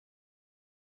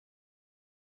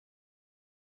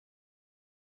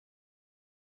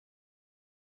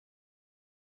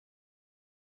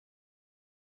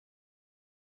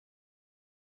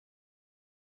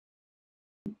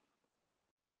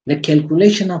the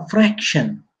calculation of fraction,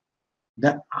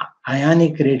 the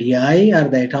ionic radii or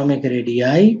the atomic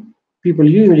radii. People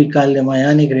usually call them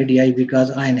ionic radii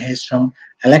because ion has some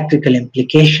electrical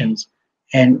implications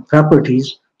and properties.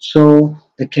 So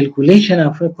the calculation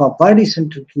of a body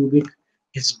center cubic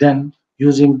is done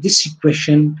using this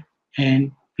equation,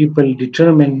 and people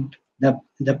determine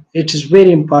it is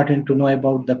very important to know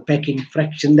about the packing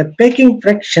fraction. The packing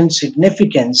fraction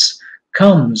significance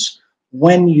comes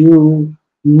when you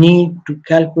need to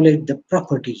calculate the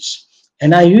properties.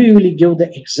 And I usually give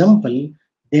the example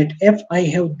that if I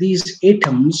have these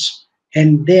atoms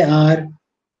and they are,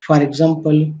 for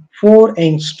example, 4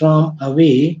 angstrom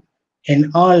away in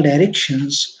all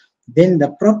directions, then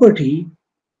the property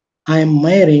I am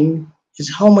measuring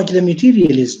is how much the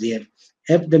material is there.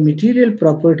 If the material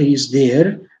property is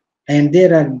there and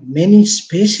there are many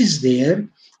spaces there,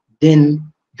 then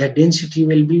the density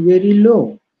will be very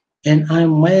low. And I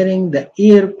am measuring the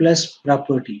air plus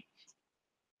property.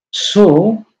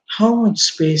 So, how much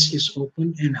space is open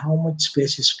and how much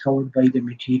space is covered by the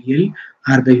material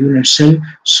or the unit cell?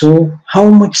 So, how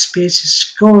much space is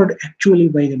covered actually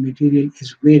by the material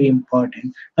is very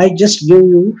important. I just give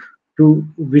you to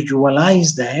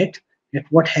visualize that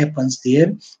what happens there.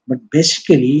 But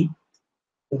basically,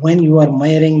 when you are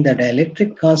measuring the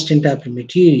dielectric constant of the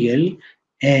material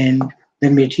and the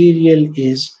material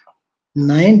is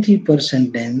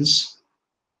 90% dense,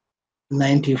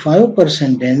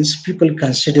 95% dense, people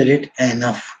consider it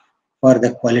enough for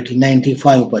the quality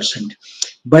 95%.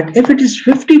 But if it is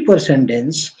 50%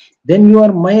 dense, then you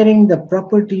are measuring the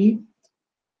property,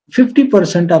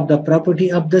 50% of the property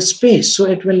of the space. So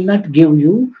it will not give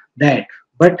you that.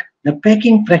 But the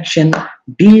packing fraction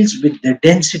deals with the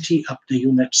density of the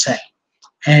unit cell.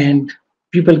 And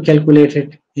people calculate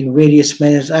it in various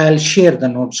manners. I'll share the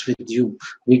notes with you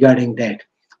regarding that.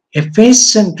 A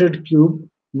face-centered cube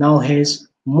now has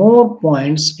more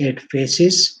points at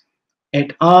faces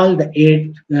at all the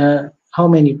 8, how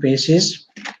many faces?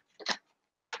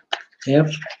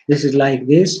 If this is like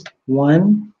this,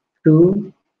 1,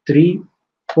 2, 3,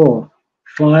 4,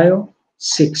 5,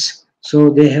 6. So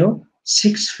they have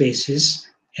 6 faces,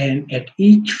 and at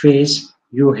each face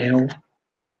you have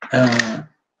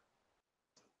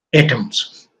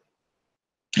atoms,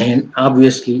 and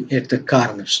obviously at the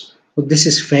corners. So this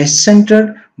is face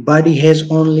center. Body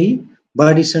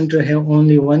center have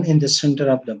only one in the center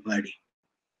of the body.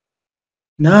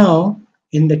 Now,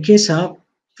 in the case of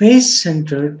face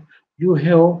centered, you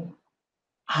have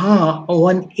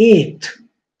 1/8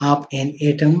 of an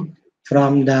atom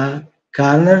from the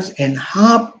corners and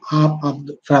half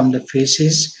from the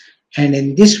faces, and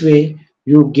in this way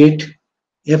you get,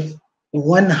 if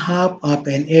 1/2 of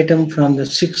an atom from the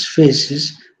 6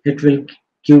 faces, it will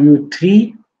give you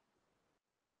 3,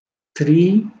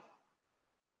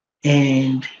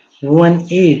 and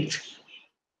 1/8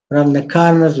 from the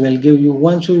corners will give you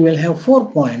 1. So you will have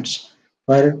 4 points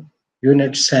per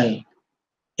unit cell.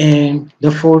 And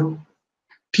the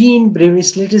 14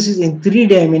 Brevis lattices in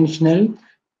 3-dimensional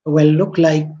will look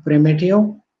like primitive,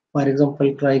 for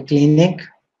example, triclinic.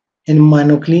 In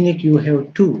monoclinic, you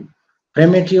have 2.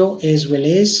 Primitive as well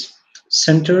as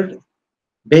centered,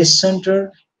 base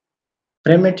centered,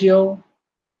 primitive,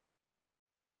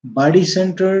 body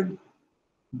centered,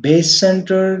 base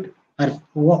centered, or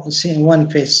one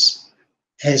face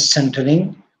has centering,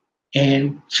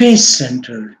 and face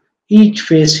centered. Each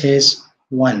face has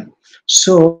 1.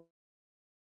 So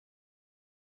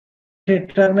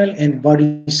tetragonal and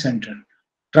body centered.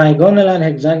 Trigonal and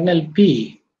hexagonal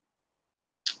P.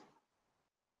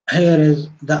 Here is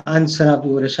the answer of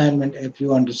your assignment if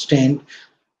you understand.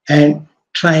 And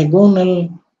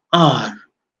trigonal R.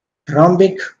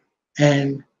 Rhombic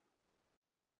and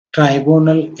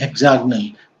trigonal hexagonal.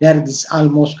 They are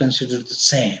almost considered the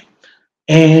same.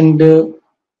 And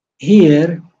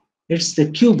here it's the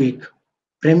cubic,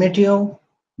 primitive,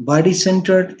 body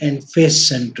centered, and face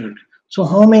centered. So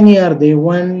how many are they?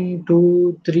 1,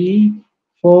 2, 3,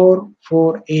 4,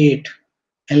 4, 8,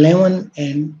 11,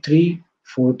 and 3,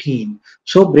 14.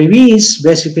 So Brevis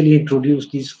basically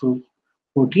introduced these 14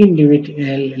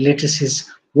 lattices,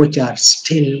 which are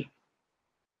still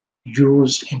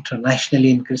used internationally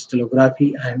in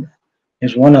crystallography and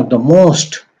is one of the most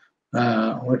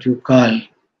what you call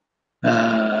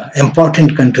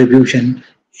important contribution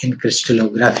in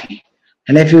crystallography.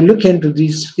 And if you look into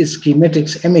these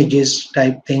schematics, images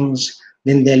type things,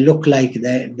 then they look like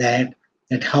that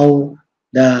how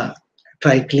the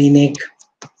triclinic,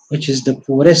 which is the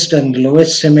poorest and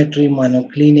lowest symmetry,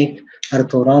 monoclinic,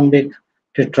 orthorhombic,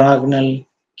 tetragonal,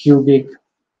 cubic,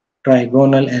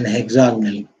 trigonal, and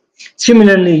hexagonal.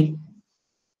 Similarly,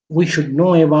 we should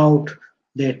know about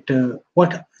that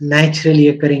what naturally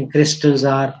occurring crystals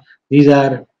are. These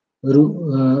are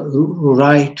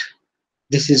rutile.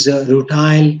 This is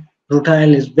rutile.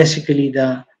 Rutile is basically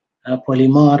the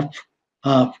polymorph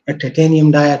of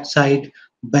titanium dioxide.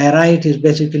 Barite is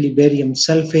basically barium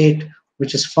sulfate,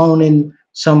 which is found in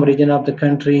some region of the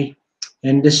country.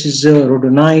 And this is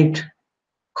rhodonite,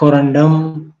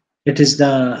 corundum. It is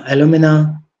the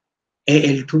alumina,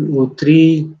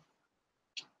 Al2O3,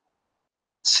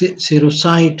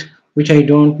 cerussite, which I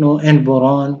don't know, and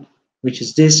boron, which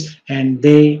is this, and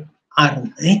they are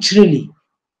naturally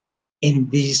in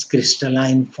these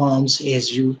crystalline forms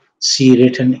as you see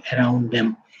written around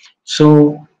them.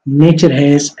 So nature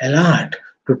has a lot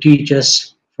to teach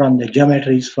us from the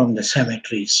geometries, from the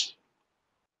symmetries.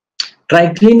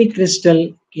 Triclinic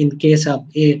crystal in case of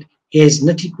it is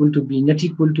not equal to B, not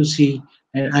equal to C,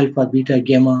 and alpha, beta,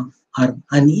 gamma are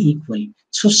unequal.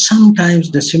 So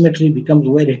sometimes the symmetry becomes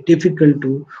very difficult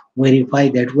to verify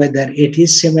that whether it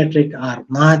is symmetric or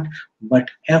not. But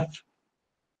if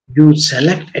you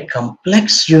select a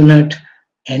complex unit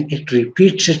and it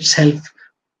repeats itself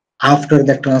after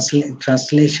the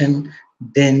translation,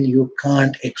 then you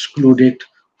can't exclude it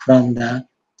from the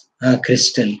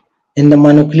crystal. In the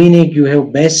monoclinic, you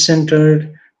have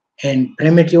base-centered and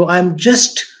primitive. I'm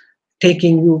just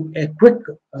taking you a quick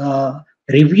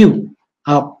review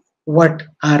of what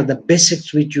are the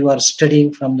basics which you are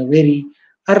studying from the very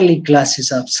early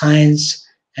classes of science,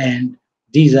 and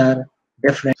these are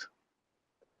different.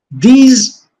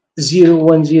 These 0,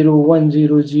 1, 0, 1,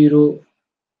 0, 0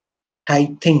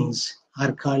 type things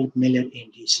are called Miller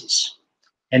indices.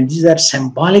 And these are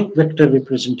symbolic vector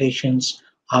representations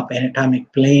of an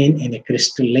atomic plane in a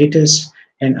crystal lattice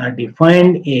and are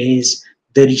defined as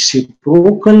the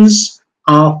reciprocals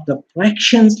of the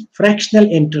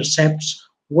fractional intercepts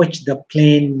which the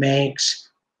plane makes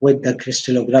with the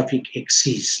crystallographic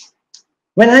axes.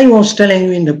 When I was telling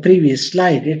you in the previous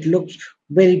slide, it looks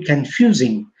very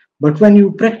confusing, but when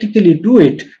you practically do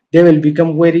it, they will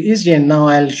become very easy. And now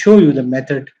I'll show you the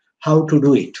method how to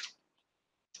do it.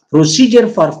 Procedure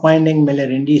for finding Miller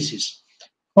indices.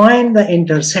 Find the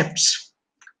intercepts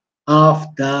of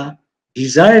the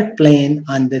desired plane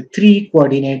on the three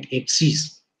coordinate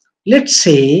axes. Let's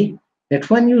say that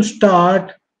when you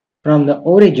start from the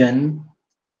origin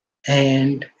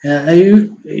and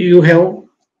you have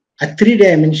a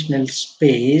three-dimensional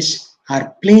space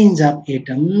or planes of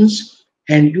atoms,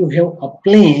 and you have a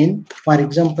plane. For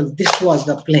example, this was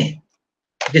the plane.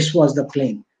 This was the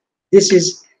plane. This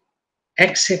is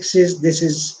x-axis, this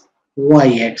is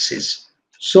y-axis.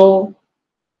 So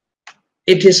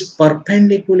it is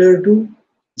perpendicular to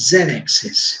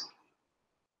z-axis,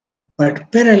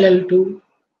 but parallel to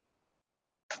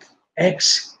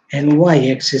x and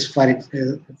y-axis. For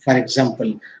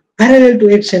example, parallel to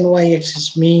x and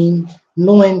y-axis mean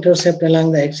no intercept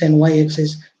along the x and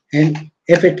y-axis, and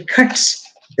if it cuts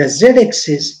the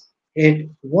z-axis at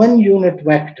one unit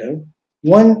vector,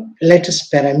 one lattice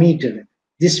parameter,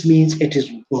 this means it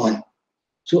is 1.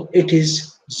 So it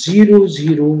is 0,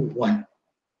 0, 1.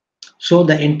 So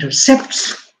the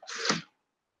intercepts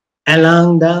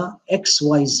along the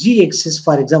XYZ axis,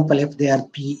 for example, if they are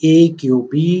PA,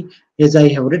 QB, as I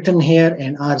have written here,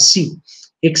 and RC,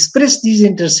 express these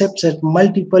intercepts as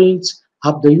multiples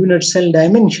of the unit cell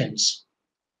dimensions.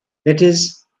 That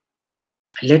is,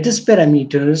 lattice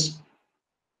parameters,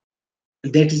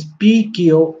 that is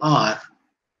PQR.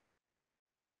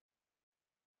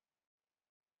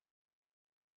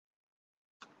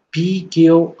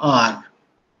 PQR.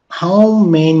 How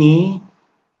many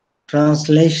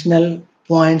translational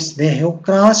points they have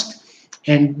crossed,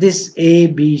 and this A,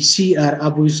 B, C are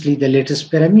obviously the lattice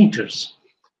parameters.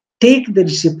 Take the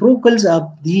reciprocals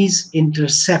of these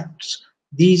intercepts,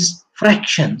 these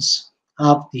fractions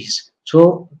of these.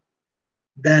 So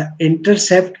the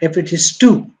intercept, if it is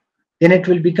 2, then it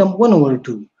will become 1 over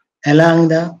 2 along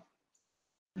the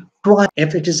twice.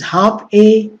 If it is half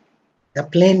A, the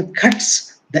plane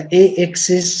cuts the A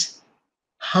axis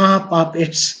half of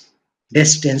its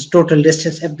distance, total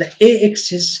distance. If the A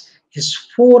axis is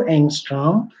 4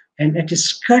 angstrom and it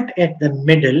is cut at the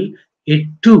middle at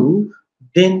 2,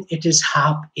 then it is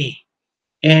half A.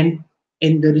 And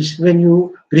in the when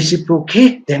you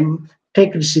reciprocate them,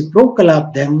 take reciprocal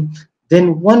of them,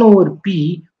 then 1 over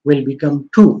P will become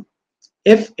 2.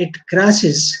 If it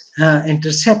crosses,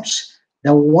 intercepts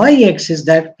the y-axis,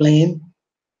 that plane,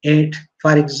 it,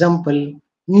 for example,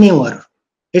 never,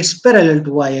 it's parallel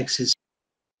to y-axis.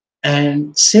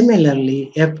 And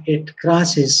similarly, if it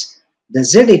crosses the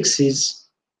z-axis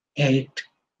at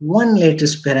one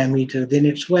lattice parameter, then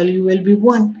its value will be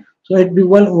 1. So it will be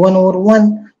 1 over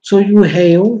 1. So you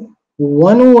have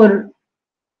 1 over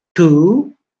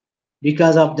 2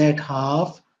 because of that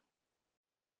half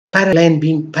line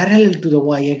being parallel to the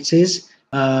y-axis,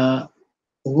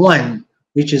 1,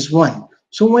 which is 1.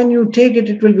 So when you take it,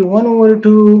 it will be 1 over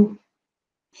 2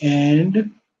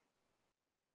 and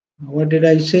what did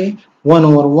I say? 1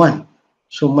 over 1.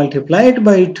 So multiply it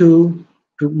by 2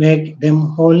 to make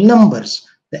them whole numbers,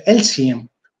 the LCM.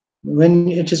 When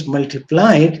it is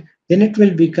multiplied, then it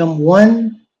will become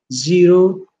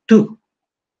 102,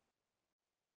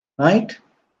 right?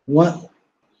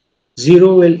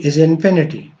 0 is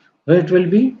infinity. So it will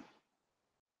be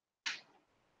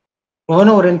 1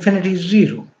 over infinity is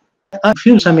 0. I'll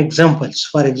give you some examples.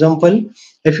 For example,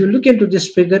 if you look into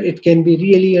this figure, it can be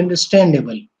really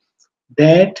understandable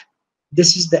that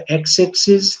this is the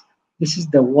x-axis, this is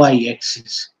the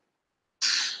y-axis,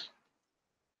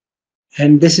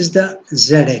 and this is the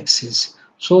z-axis.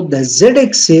 So the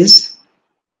z-axis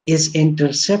is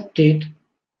intercepted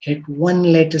at one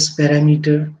lattice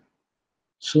parameter,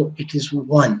 so it is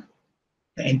 1.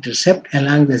 The intercept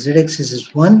along the z-axis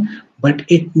is 1, but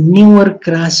it never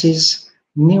crosses,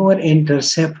 never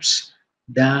intercepts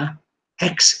the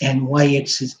x and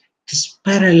y-axis. It is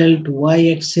parallel to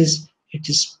y-axis, it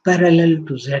is parallel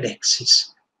to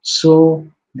z-axis. So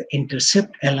the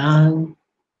intercept along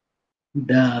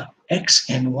the x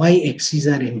and y axes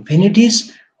are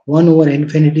infinities. 1 over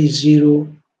infinity is 0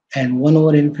 and 1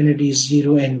 over infinity is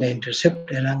 0, and the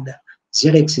intercept along the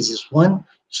z axis is 1,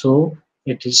 so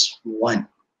it is 1.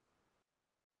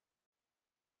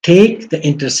 Take the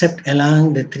intercept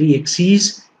along the three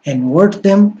axes, invert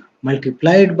them,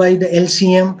 multiply it by the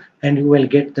LCM, and you will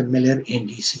get the Miller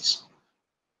indices.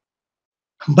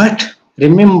 But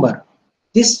remember,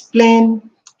 this plane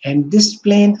and this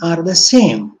plane are the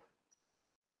same.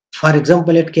 For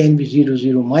example, it can be 0,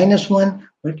 0, minus 1,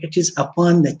 but it is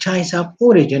upon the choice of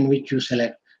origin which you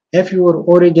select. If your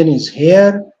origin is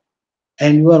here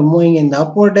and you are moving in the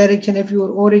upward direction, if your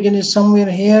origin is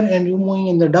somewhere here and you're moving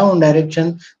in the down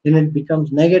direction, then it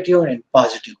becomes negative and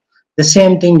positive. The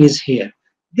same thing is here.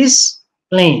 This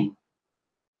plane,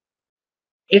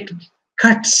 it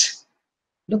cuts,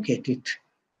 look at it.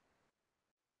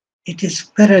 It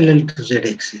is parallel to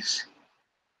z-axis.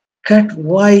 Cut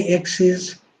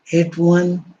y-axis at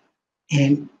 1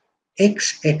 and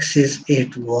x-axis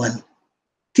at 1.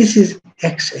 This is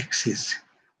x-axis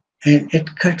and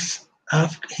it cuts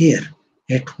off here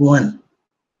at 1.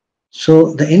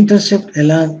 So the intercept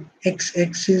along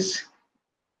x-axis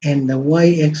and the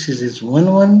y-axis is 1,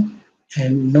 1,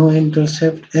 and no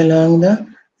intercept along the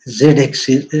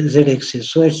z-axis.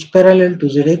 So it's parallel to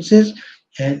z-axis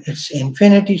and it's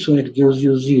infinity, so it gives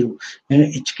you 0.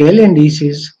 And scale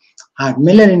indices or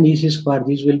Miller indices for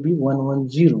these will be 1, 1,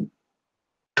 0.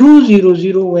 2, 0,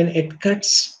 0 when it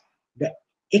cuts the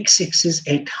x-axis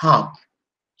at half.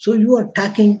 So you are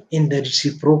talking in the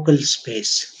reciprocal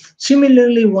space.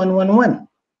 Similarly, 1, 1, 1.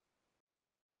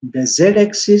 The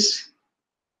z-axis,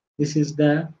 this is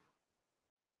the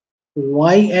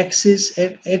y-axis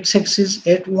at x-axis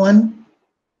at 1.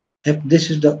 If this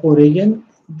is the origin,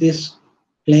 this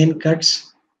plane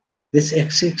cuts this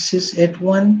x-axis at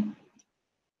 1.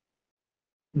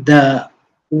 The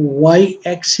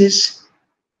y-axis,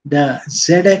 the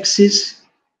z-axis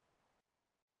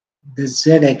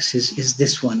is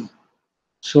this one.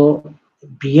 So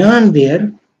beyond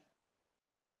there,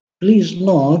 please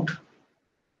note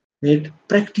that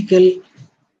practical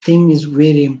thing is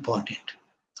very important.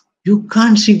 You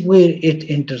can't see where it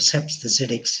intercepts the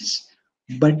z-axis,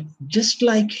 but just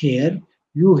like here,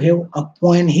 you have a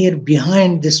point here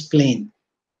behind this plane,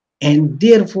 and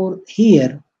therefore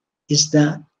here is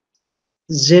the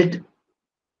z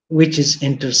which is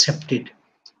intercepted.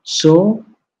 So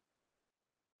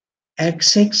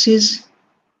x-axis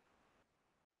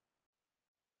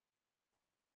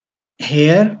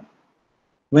here,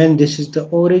 when this is the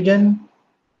origin,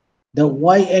 the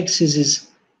y-axis is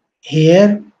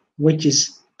here, which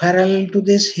is parallel to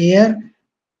this here,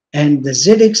 and the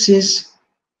z-axis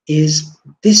is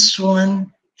this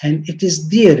one, and it is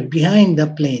there behind the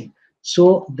plane.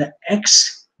 So the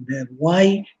x, the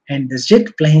y, and the z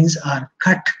planes are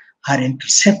cut, are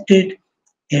intercepted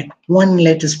at one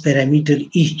lattice parameter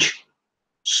each.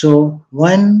 So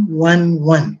 1, 1,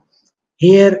 1.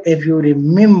 Here, if you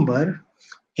remember,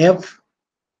 if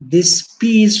this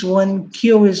P is 1,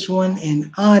 Q is 1,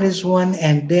 and R is 1,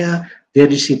 and their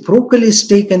reciprocal is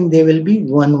taken, they will be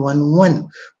 1, 1, 1.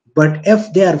 But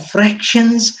if they are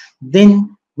fractions,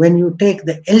 then when you take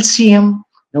the LCM,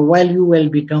 the value will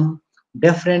become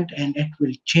different and it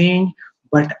will change.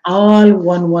 But all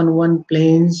 1, 1, 1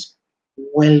 planes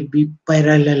will be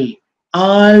parallel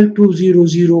all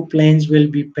 200 planes will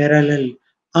be parallel,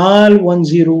 all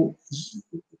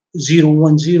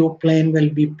 1010 plane will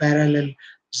be parallel,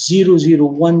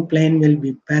 001 plane will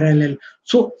be parallel.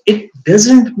 So it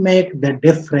doesn't make the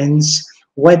difference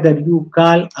whether you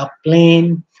call a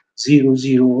plane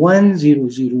 001,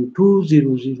 002,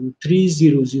 003,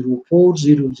 004,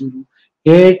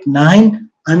 008, 9,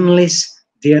 unless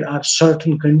there are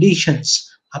certain conditions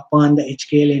upon the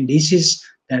HKL indices,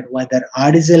 that whether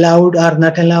odd is allowed or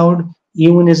not allowed,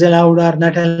 even is allowed or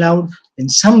not allowed. In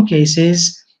some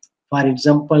cases, for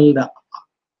example, the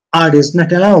odd is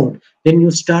not allowed. Then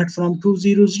you start from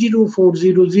 200,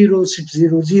 400,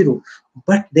 600,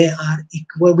 but they are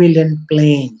equivalent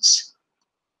planes.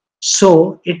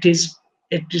 So it is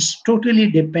totally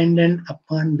dependent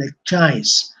upon the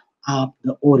choice of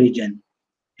the origin,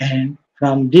 and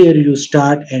from there you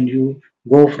start and you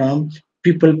go from.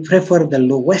 People prefer the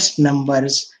lowest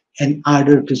numbers in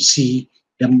order to see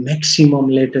the maximum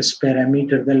latest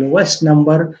parameter. The lowest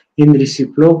number in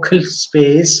reciprocal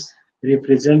space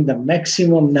represent the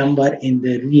maximum number in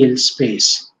the real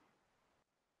space.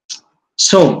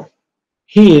 So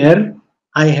here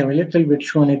I have a little bit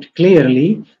shown it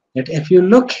clearly, that if you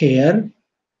look here,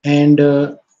 and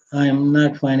I am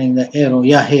not finding the arrow,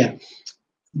 yeah, here,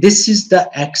 this is the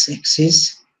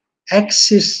x-axis.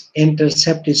 Axis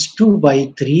intercept is 2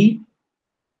 by 3.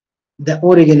 The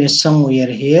origin is somewhere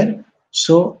here.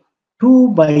 So 2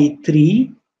 by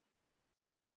 3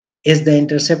 is the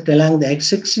intercept along the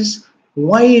x-axis.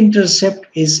 Y-intercept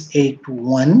is at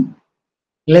 1.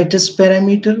 Latest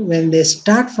parameter, when they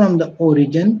start from the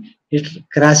origin, it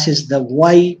crosses the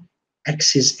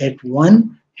y-axis at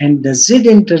 1, and the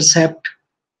z-intercept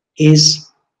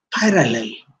is parallel.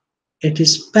 It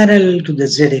is parallel to the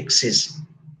z-axis.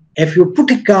 If you put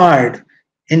a card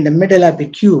in the middle of a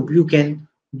cube, you can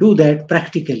do that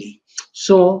practically.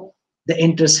 So the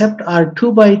intercept are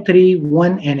 2 by 3,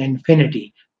 1, and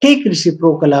infinity. Take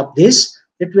reciprocal of this,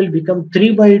 it will become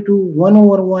 3 by 2, 1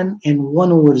 over 1, and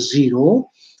 1 over 0.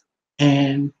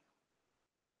 And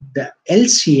the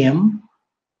LCM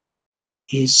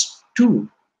is 2,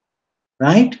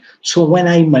 right? So when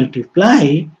I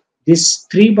multiply this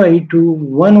 3 by 2,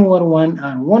 1 over 1,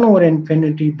 and 1 over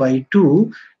infinity by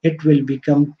 2, it will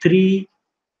become 3,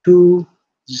 2,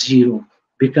 0,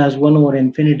 because 1 over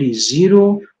infinity is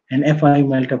 0, and if I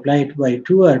multiply it by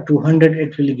 2 or 200,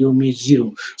 it will give me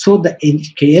 0. So the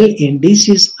HKL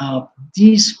indices of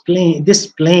this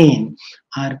plane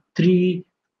are 3,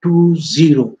 2,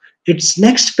 0. Its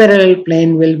next parallel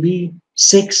plane will be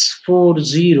 6, 4,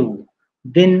 0,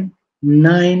 then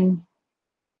 9,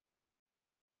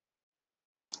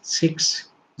 6,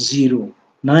 0,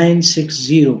 9, 6,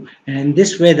 0, and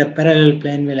this way the parallel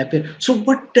plane will appear. So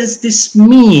what does this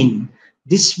mean?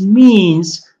 This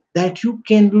means that you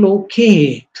can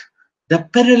locate the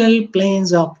parallel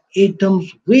planes of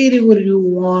atoms wherever you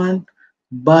want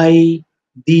by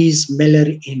these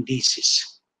Miller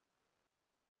indices.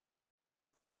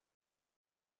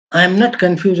 I am not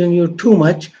confusing you too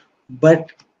much, but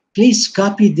please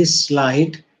copy this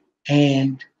slide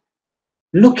and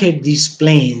look at these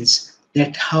planes,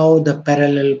 that how the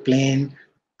parallel plane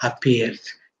appears.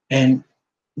 And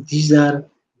these are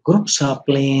groups of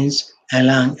planes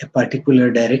along a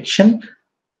particular direction,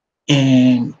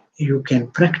 and you can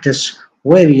practice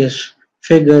various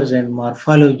figures and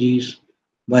morphologies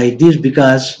by this,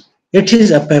 because it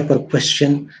is a paper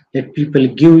question that people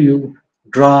give you,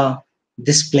 draw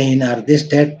this plane or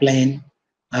that plane,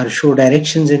 or show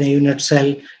directions in a unit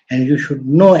cell, and you should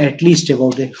know at least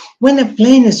about it. When a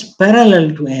plane is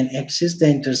parallel to an axis, the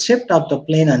intercept of the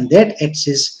plane on that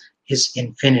axis is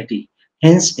infinity.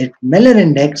 Hence, its Miller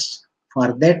index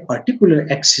for that particular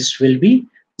axis will be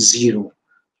 0.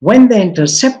 When the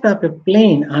intercept of a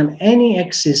plane on any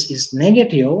axis is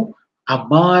negative, a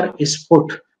bar is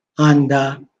put on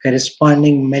the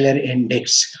corresponding Miller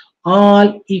index.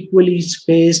 All equally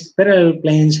spaced parallel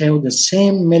planes have the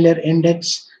same Miller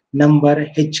index number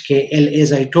HKL.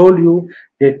 As I told you,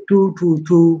 that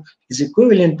 222 is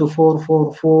equivalent to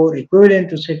 444,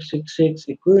 equivalent to 666,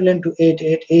 equivalent to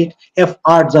 888 if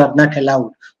odds are not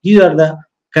allowed. These are the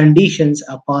conditions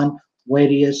upon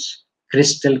various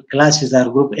crystal classes or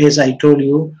group. As I told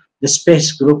you, the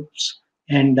space groups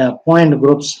and the point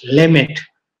groups limit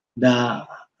the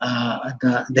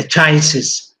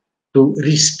choices, to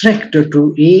restrict,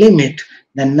 to limit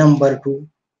the number to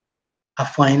a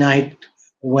finite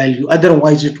value.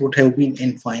 Otherwise, it would have been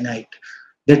infinite.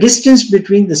 The distance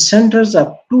between the centers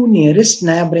of two nearest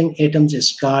neighboring atoms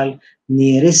is called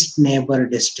nearest neighbor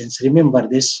distance. Remember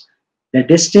this. The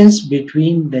distance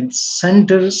between the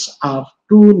centers of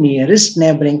two nearest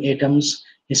neighboring atoms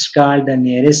is called the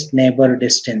nearest neighbor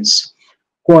distance.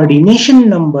 Coordination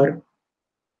number,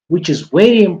 which is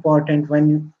very important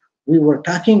when we were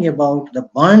talking about the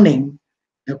bonding,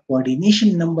 the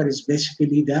coordination number is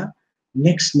basically the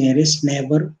next nearest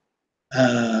neighbor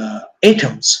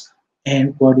atoms.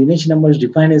 And coordination number is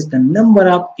defined as the number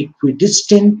of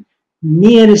equidistant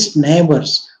nearest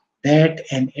neighbors that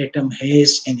an atom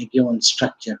has in a given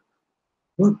structure.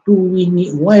 What do we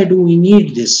need? Why do we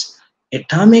need this?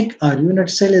 Atomic or unit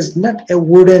cell is not a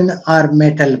wooden or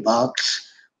metal box,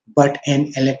 but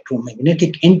an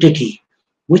electromagnetic entity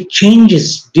which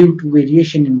changes due to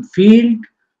variation in field.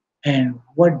 And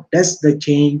what does the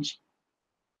change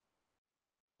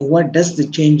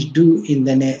do in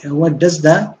the what does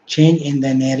the change in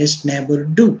the nearest neighbor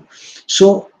do?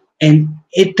 So an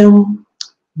atom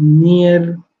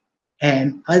near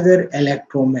an other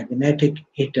electromagnetic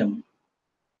atom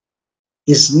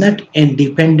is not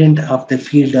independent of the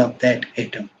field of that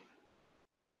atom.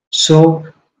 So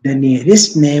the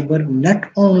nearest neighbor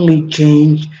not only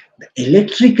change the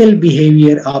electrical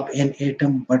behavior of an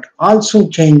atom, but also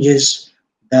changes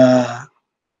the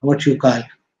what you call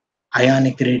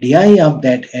ionic radii of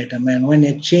that atom. And when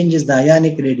it changes the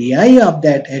ionic radii of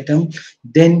that atom,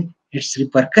 then its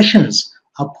repercussions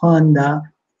upon the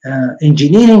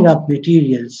engineering of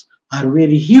materials are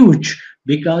very huge,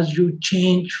 because you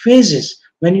change phases.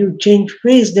 When you change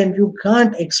phase, then you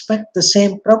can't expect the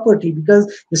same property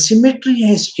because the symmetry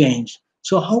has changed.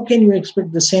 So how can you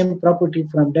expect the same property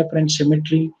from different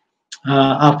symmetry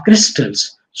of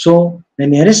crystals? So the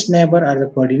nearest neighbor or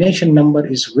the coordination number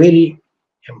is very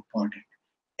important.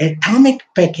 Atomic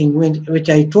packing, which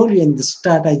I told you in the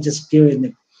start, I just gave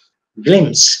a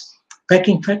glimpse.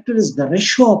 Packing factor is the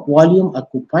ratio of volume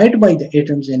occupied by the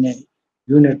atoms in a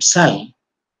unit cell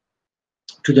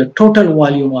to the total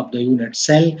volume of the unit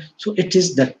cell. So it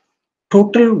is the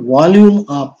total volume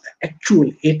of the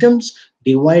actual atoms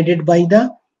divided by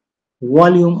the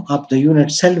volume of the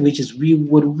unit cell, which is V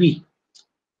over V.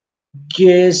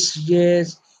 Yes,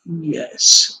 yes,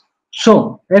 yes.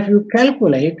 So if you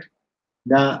calculate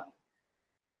the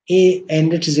A,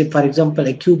 and it is a, for example,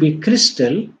 a cubic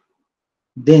crystal,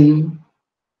 then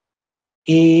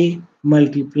A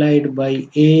multiplied by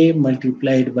A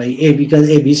multiplied by A, because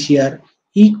A, B, C are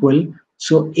equal,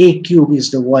 so A cube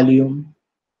is the volume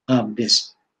of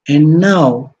this. And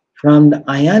now from the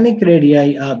ionic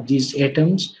radii of these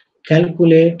atoms,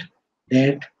 calculate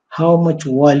that how much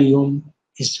volume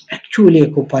is actually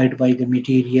occupied by the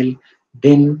material,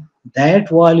 then that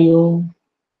volume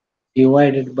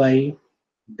divided by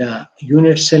the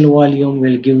unit cell volume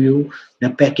will give you the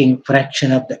packing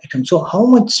fraction of the atom. So how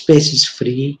much space is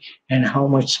free and how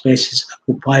much space is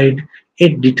occupied,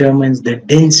 it determines the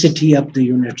density of the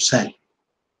unit cell.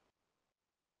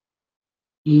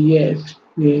 Yes,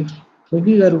 yes. So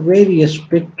these are various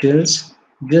pictures,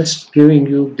 just giving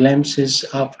you glimpses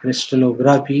of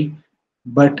crystallography,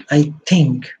 but I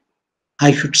think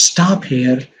I should stop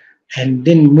here and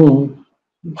then move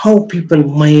how people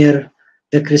measure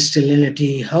the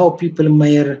crystallinity, how people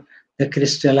measure the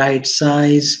crystallite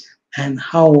size, and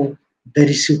how the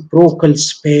reciprocal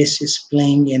space is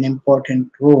playing an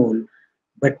important role.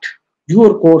 But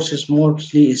your course is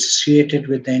mostly associated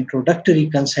with the introductory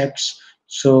concepts,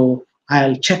 so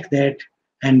I'll check that,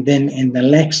 and then in the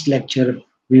next lecture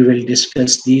we will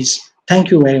discuss these. Thank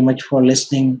you very much for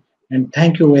listening, and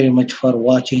thank you very much for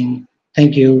watching.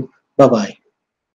 Thank you. Bye bye.